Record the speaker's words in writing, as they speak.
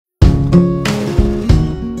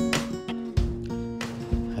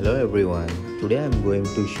Today I am going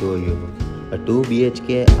to show you a 2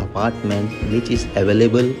 BHK apartment which is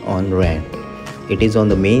available on rent. It is on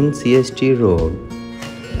the main CST road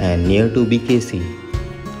and near to BKC.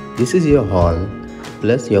 This is your hall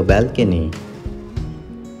plus your balcony.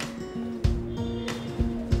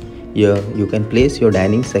 Here you can place your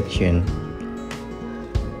dining section.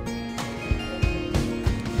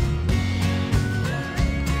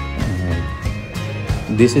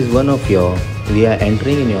 This is we are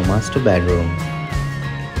entering in your master bedroom.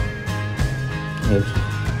 It's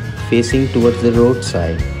facing towards the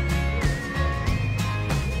roadside.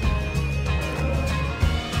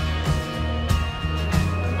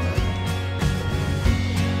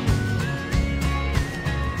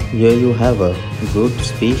 Here you have a good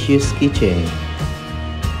spacious kitchen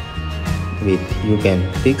you can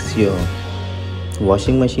fix your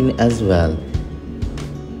washing machine as well.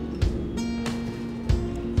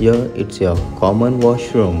 Here it's your common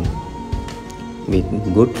washroom with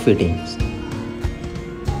good fittings.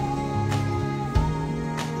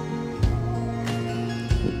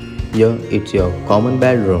 Here it's your common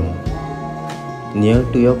bedroom near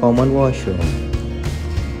to your common washroom,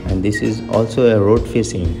 and this is also a road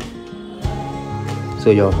facing. So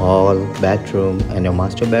your hall, bathroom and your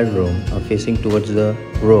master bedroom are facing towards the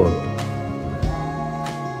road.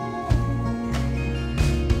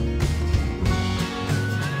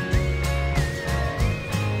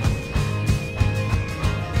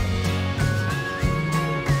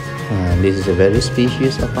 And this is a very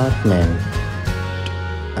spacious apartment.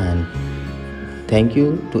 And thank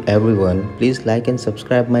you to everyone. Please like and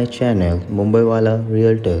subscribe my channel Mumbaiwala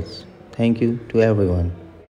Realtors. Thank you to everyone.